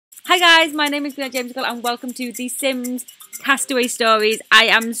Hi guys, my name is Gemzicle and welcome to The Sims Castaway Stories. I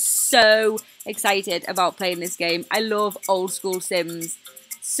am so excited about playing this game. I love old school Sims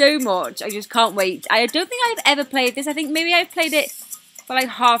so much. I just can't wait. I don't think I've ever played this. I think maybe I've played it for like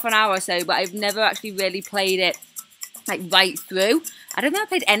half an hour or so, but I've never actually really played it like right through. I don't think I've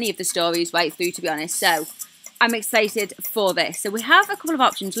played any of the stories right through, to be honest, so I'm excited for this. So we have a couple of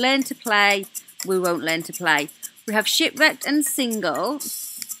options. Learn to play, we won't learn to play. We have Shipwrecked and Single,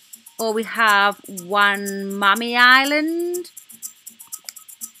 or we have One Mammy Island.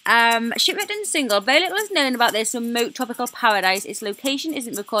 Shipwrecked and Single. Very little is known about this remote tropical paradise. Its location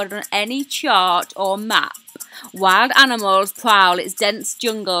isn't recorded on any chart or map. Wild animals prowl its dense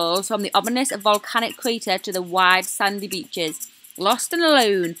jungles, from the ominous volcanic crater to the wide sandy beaches. Lost and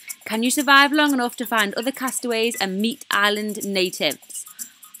alone, can you survive long enough to find other castaways and meet island natives?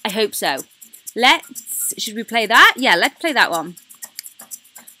 I hope so. Should we play that? Yeah, let's play that one.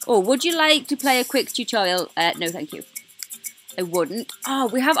 Or would you like to play a quick tutorial? No, thank you. I wouldn't. Oh,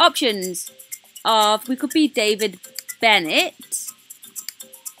 we have options of, we could be David Bennett,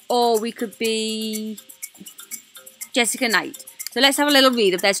 or we could be Jessica Knight. So let's have a little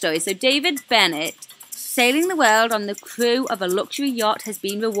read of their story. So David Bennett, sailing the world on the crew of a luxury yacht has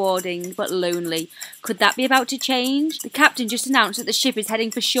been rewarding but lonely. Could that be about to change? The captain just announced that the ship is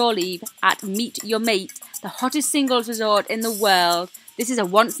heading for shore leave at Meet Your Mate, the hottest singles resort in the world. This is a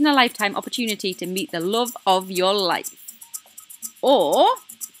once-in-a-lifetime opportunity to meet the love of your life. Or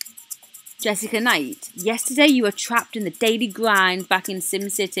Jessica Knight. Yesterday you were trapped in the daily grind back in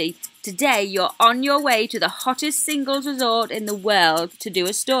SimCity. Today you're on your way to the hottest singles resort in the world to do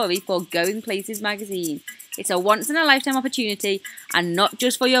a story for Going Places magazine. It's a once-in-a-lifetime opportunity, and not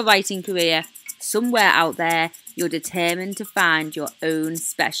just for your writing career. Somewhere out there, you're determined to find your own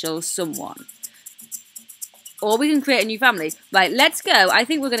special someone. Or we can create a new family. Right, let's go. I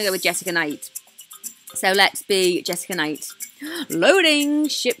think we're going to go with Jessica Knight. So let's be Jessica Knight. Loading,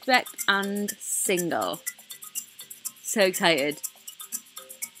 Shipwrecked and Single. So excited.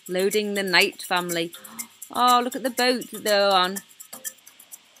 Loading the Knight family. Oh, look at the boat that they're on.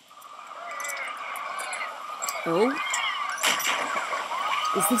 Oh.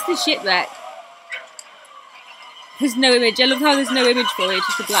 Is this the shipwreck? There's no image. I love how there's no image for it. It's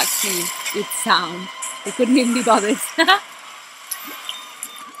just a black screen with sound. They couldn't even be bothered.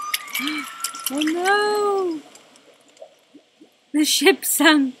 Oh no! The ship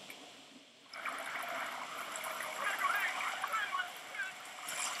sank.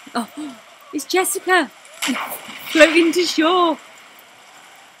 Oh, it's Jessica floating to shore.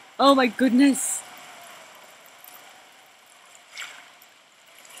 Oh my goodness.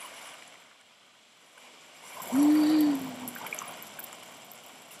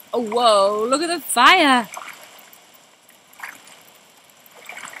 Oh, whoa, look at the fire.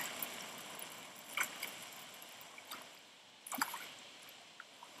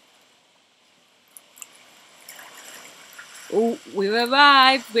 Oh, we've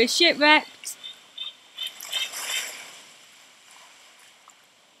arrived. We're shipwrecked.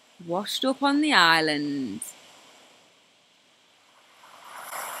 Washed up on the island.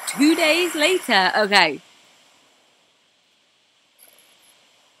 2 days later. Okay.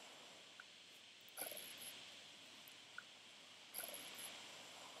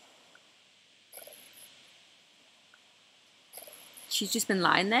 She's just been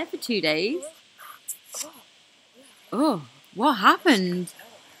lying there for 2 days. Oh, what happened?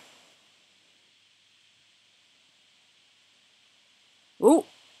 Oh,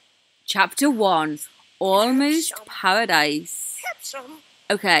 chapter 1, Almost Paradise.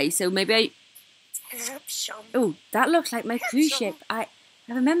 Okay, so maybe I... Oh, that looks like my cruise ship. I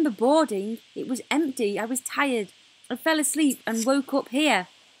remember boarding. It was empty. I was tired. I fell asleep and woke up here.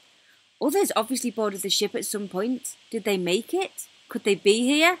 Others obviously boarded the ship at some point. Did they make it? Could they be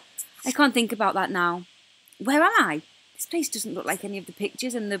here? I can't think about that now. Where am I? This place doesn't look like any of the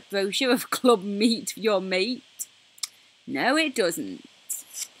pictures in the brochure of Club Meet Your Mate. No, it doesn't.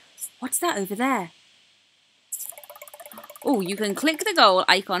 What's that over there? Oh, you can click the goal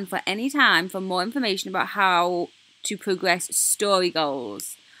icon for any time for more information about how to progress story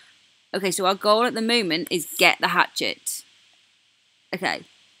goals. Okay, so our goal at the moment is get the hatchet. Okay.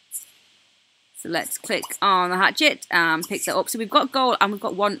 So let's click on the hatchet and pick that up. So we've got goal and we've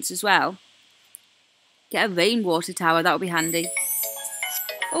got wants as well. Get a rainwater tower, that would be handy.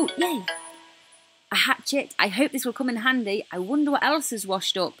 Oh, yay. A hatchet. I hope this will come in handy. I wonder what else is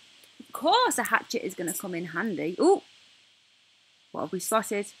washed up. Of course a hatchet is going to come in handy. Oh, what have we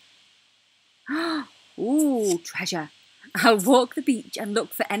spotted? Ooh, treasure. I'll walk the beach and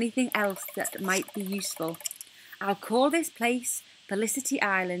look for anything else that might be useful. I'll call this place Felicity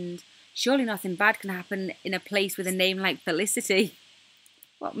Island. Surely nothing bad can happen in a place with a name like Felicity.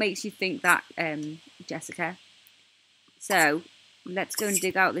 What makes you think that, Jessica? So, let's go and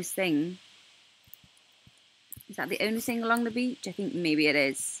dig out this thing. Is that the only thing along the beach? I think maybe it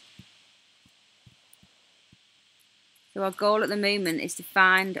is. So our goal at the moment is to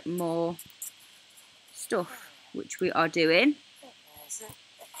find more stuff, which we are doing.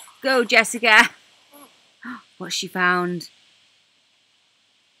 Go, Jessica! What's she found?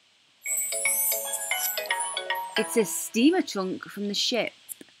 It's a steamer trunk from the ship.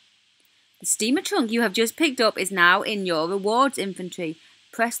 The steamer trunk you have just picked up is now in your rewards inventory.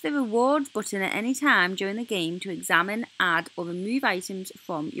 Press the rewards button at any time during the game to examine, add or remove items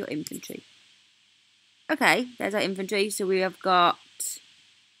from your inventory. Okay, there's our inventory. So we have got...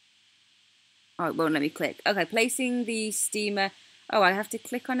 Oh, it won't let me click. Okay, placing the steamer... Oh, I have to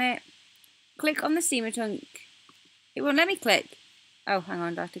click on it. Click on the steamer trunk. It won't let me click. Oh, hang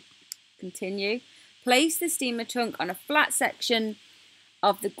on, I have to continue. Place the steamer trunk on a flat section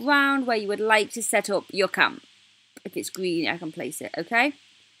of the ground where you would like to set up your camp. If it's green, I can place it, okay?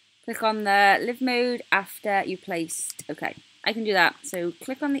 Click on the live mode after you placed... Okay, I can do that. So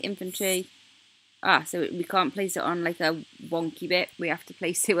click on the inventory. Ah, so we can't place it on like a wonky bit. We have to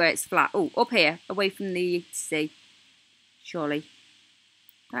place it where it's flat. Oh, up here, away from the sea. Surely.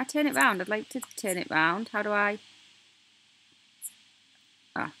 Can I turn it round? I'd like to turn it round. How do I...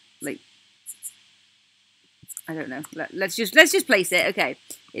 Ah, like... I don't know. Let's just place it. Okay,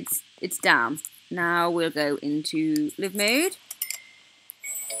 it's down. Now we'll go into live mode.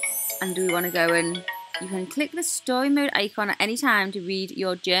 And do we want to go and... You can click the story mode icon at any time to read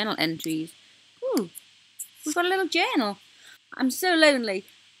your journal entries. Ooh, we've got a little journal. I'm so lonely.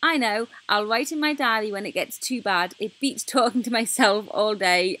 I know, I'll write in my diary when it gets too bad. It beats talking to myself all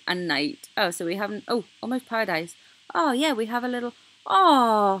day and night. Oh, so we haven't... Oh, almost paradise. Oh, yeah, we have a little...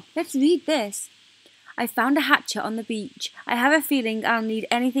 Oh, let's read this. I found a hatchet on the beach. I have a feeling I'll need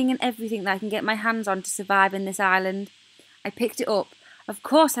anything and everything that I can get my hands on to survive in this island. I picked it up. Of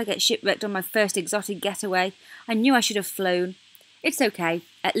course I get shipwrecked on my first exotic getaway. I knew I should have flown. It's okay.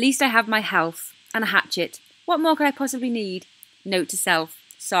 At least I have my health and a hatchet. What more could I possibly need? Note to self.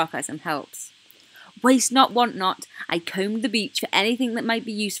 Sarcasm helps. Waste not, want not. I combed the beach for anything that might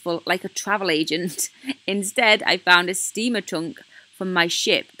be useful, like a travel agent. Instead, I found a steamer trunk from my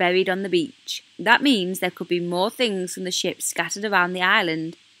ship buried on the beach. That means there could be more things from the ship scattered around the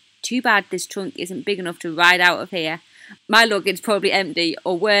island. Too bad this trunk isn't big enough to ride out of here. My luggage probably empty,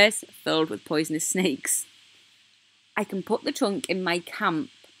 or worse, filled with poisonous snakes. I can put the trunk in my camp.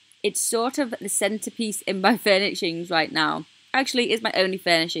 It's sort of the centerpiece in my furnishings right now. Actually, it's my only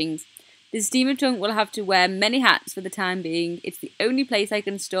furnishings. The steamer trunk will have to wear many hats for the time being. It's the only place I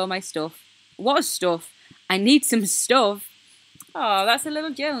can store my stuff. What stuff? I need some stuff. Oh, that's a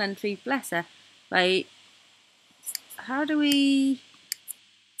little journal entry. Bless her. Right. How do we...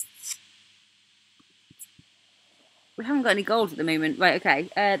 We haven't got any gold at the moment. Right,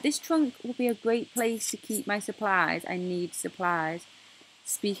 okay. This trunk will be a great place to keep my supplies. I need supplies.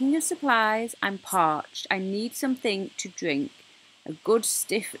 Speaking of supplies, I'm parched. I need something to drink. A good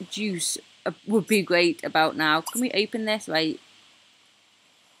stiff juice would be great about now. Can we open this? Right.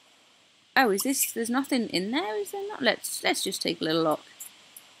 Oh, is this... There's nothing in there, is there not? Let's just take a little look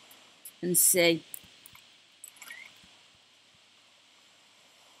and see.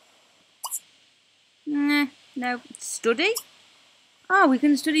 Nah, no. Study? Oh, we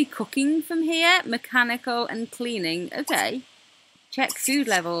can study cooking from here. Mechanical and cleaning. Okay. Check food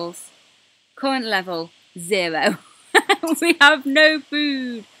levels. Current level, 0. We have no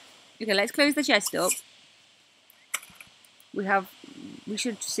food. Okay, let's close the chest up. We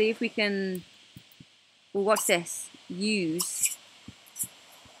should see if we can... Well, what's this? Use.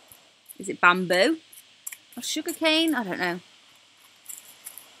 Is it bamboo? Or sugarcane? I don't know.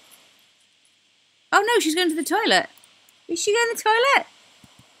 Oh no, she's going to the toilet. Is she going to the toilet?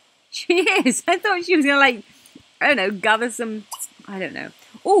 She is. I thought she was going to, like, I don't know, gather some... I don't know.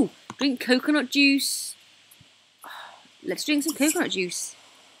 Oh, drink coconut juice. Let's drink some coconut juice.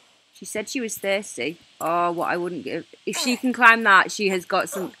 She said she was thirsty. Oh, what I wouldn't give. If she can climb that, she has got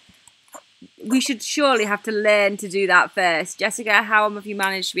some... We should surely have to learn to do that first. Jessica, how have you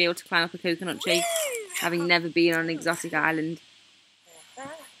managed to be able to climb up a coconut tree, having never been on an exotic island?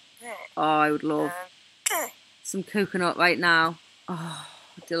 Oh, I would love some coconut right now. Oh,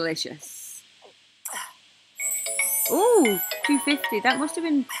 delicious. Oh, 250. That must have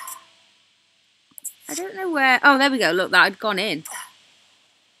been... I don't know where... Oh, there we go. Look, that had gone in.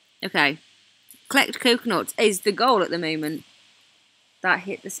 Okay. Collect coconuts is the goal at the moment. that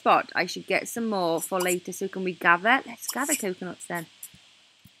hit the spot. I should get some more for later. So can we gather? Let's gather coconuts then.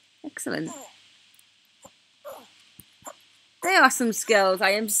 Excellent. They are some skills.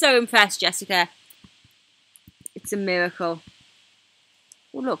 I am so impressed, Jessica. It's a miracle.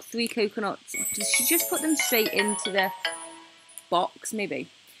 Oh, look, 3 coconuts. Did she just put them straight into the box, maybe?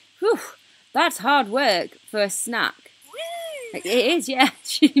 Whew, that's hard work for a snack. It is, yeah.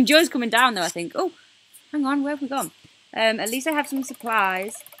 She enjoys coming down, though, I think. Oh, hang on, where have we gone? At least I have some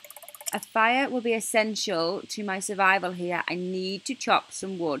supplies. A fire will be essential to my survival here. I need to chop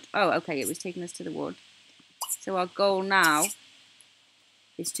some wood. Oh, okay, it was taking us to the wood. So our goal now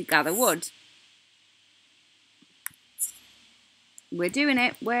is to gather wood. We're doing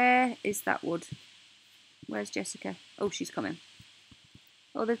it. Where is that wood? Where's Jessica? Oh, she's coming.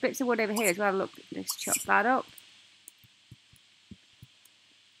 Oh, there's bits of wood over here as well. Look, let's chop that up.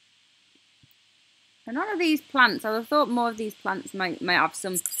 And none of these plants, I would have thought more of these plants might have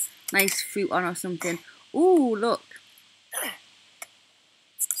some nice fruit on or something. Ooh, look.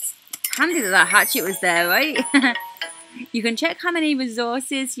 Handy that hatchet was there, right? You can check how many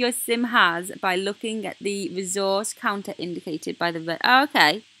resources your sim has by looking at the resource counter indicated by the red. Oh,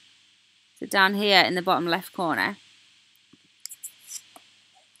 okay. So down here in the bottom left corner.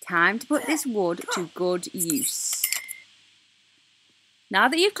 Time to put this wood to good use. Now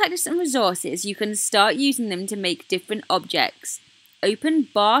that you've collected some resources, you can start using them to make different objects. Open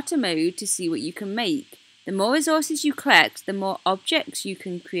barter mode to see what you can make. The more resources you collect, the more objects you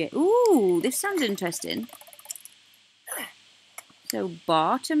can create. Ooh, this sounds interesting. So,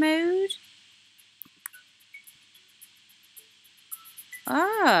 barter mode.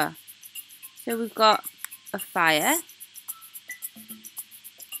 Ah. So we've got a fire.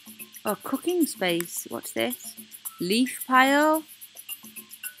 Oh, cooking space. What's this? Leaf pile.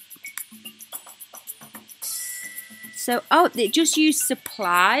 So, oh, they just use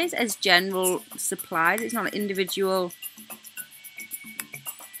supplies as general supplies. It's not individual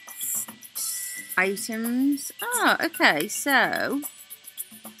items. Oh, okay. So,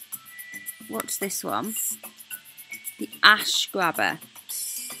 what's this one? The ash grabber.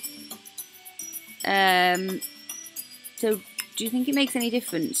 So, do you think it makes any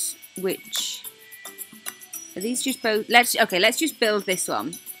difference which? Are these just both? Let's just build this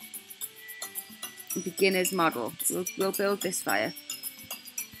one. Beginner's model. We'll build this fire.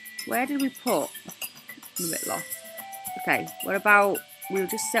 Where did we put? I'm a bit lost. Okay, what about we'll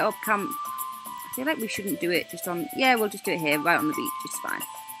just set up camp. I feel like we shouldn't do it just on. Yeah, we'll just do it here, right on the beach. It's fine.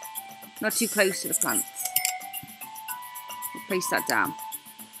 Not too close to the plants. We'll place that down.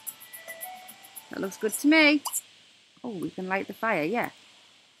 That looks good to me. Oh, we can light the fire, yeah.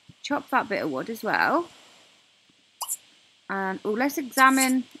 Chop that bit of wood as well. And oh, let's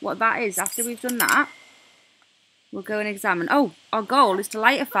examine what that is. After we've done that, we'll go and examine. Oh, our goal is to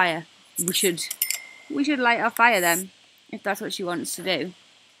light a fire. We should light our fire then, if that's what she wants to do.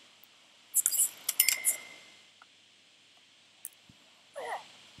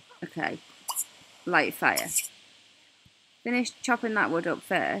 Okay, light fire. Finish chopping that wood up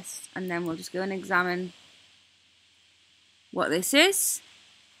first, and then we'll just go and examine what this is.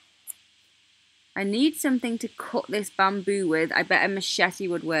 I need something to cut this bamboo with. I bet a machete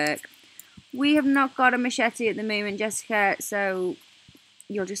would work. We have not got a machete at the moment, Jessica, so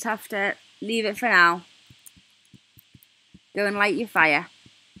you'll just have to leave it for now. Go and light your fire.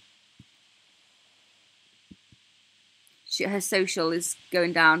 Her social is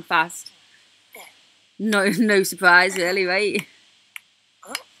going down fast. No surprise really, right?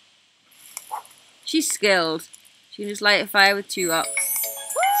 She's skilled. She can just light a fire with 2 rocks.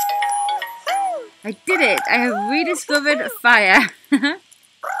 I did it! I have rediscovered fire.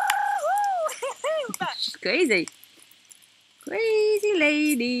 She's crazy. Crazy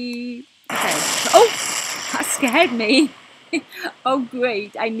lady. Okay. Oh! That scared me. Oh,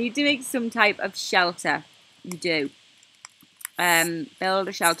 great. I need to make some type of shelter. You do. Build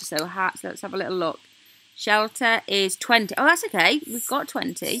a shelter. So let's have a little look. Shelter is 20. Oh, that's okay. We've got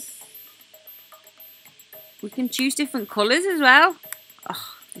 20. We can choose different colours as well.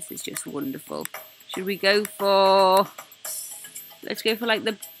 Oh, this is just wonderful. Should we go for... Let's go for like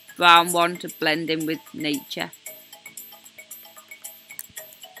the brown one to blend in with nature.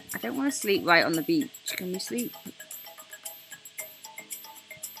 I don't want to sleep right on the beach. Can we sleep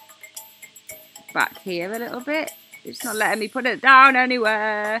back here a little bit? It's not letting me put it down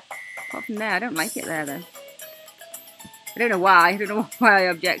anywhere. Apart from there, I don't like it there though. I don't know why. I don't know why I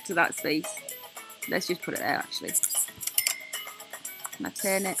object to that space. Let's just put it there actually. Can I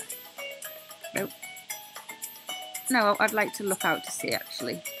turn it? Nope. No, I'd like to look out to sea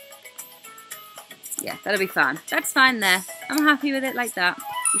actually. Yeah, that'll be fine. That's fine there. I'm happy with it like that.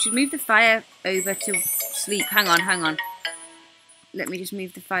 We should move the fire over to sleep. Hang on. Let me just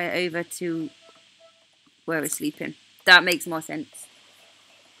move the fire over to where we're sleeping. That makes more sense.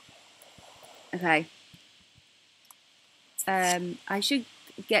 Okay. I should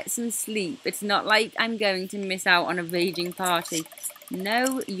get some sleep. It's not like I'm going to miss out on a raging party.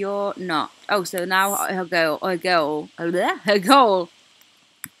 No, you're not. Oh, so now her goal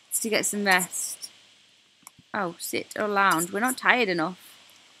is to get some rest. Oh, sit or lounge. We're not tired enough.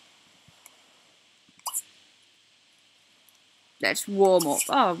 Let's warm up.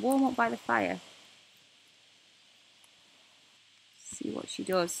 Oh, warm up by the fire. See what she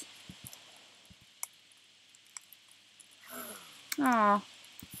does. Oh,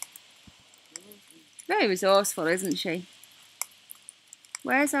 very resourceful, isn't she?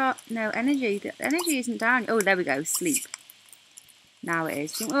 Where's our... No, energy. The energy isn't down. Oh, there we go. Sleep. Now it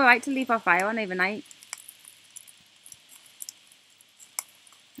is. We're alright to leave our fire on overnight.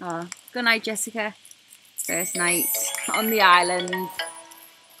 Oh, good night, Jessica. First night on the island.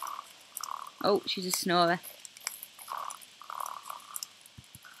 Oh, she's a snorer.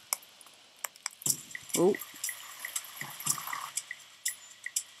 Oh.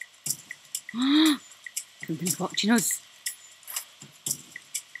 Something's watching us.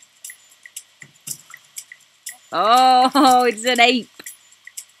 Oh, it's an ape.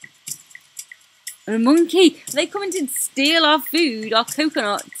 And a monkey. Are they coming to steal our food, our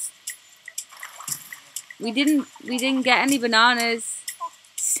coconuts? We didn't get any bananas.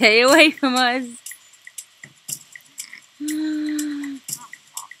 Stay away from us.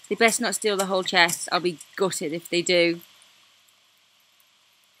 They best not steal the whole chest. I'll be gutted if they do.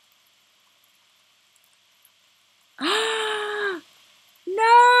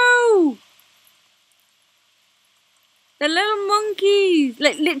 No! They're little monkeys.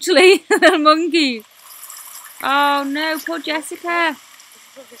 Like, literally, little monkeys. Oh no, poor Jessica.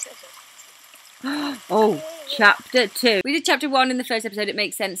 Oh, chapter 2. We did chapter 1 in the first episode. It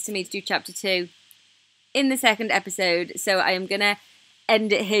makes sense to me to do chapter 2 in the second episode. So I am going to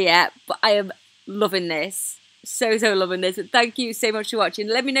end it here. But I am loving this. So loving this. Thank you so much for watching.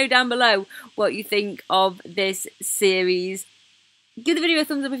 Let me know down below what you think of this series. Give the video a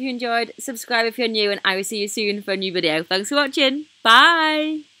thumbs up if you enjoyed. Subscribe if you're new. And I will see you soon for a new video. Thanks for watching.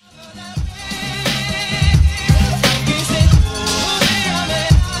 Bye.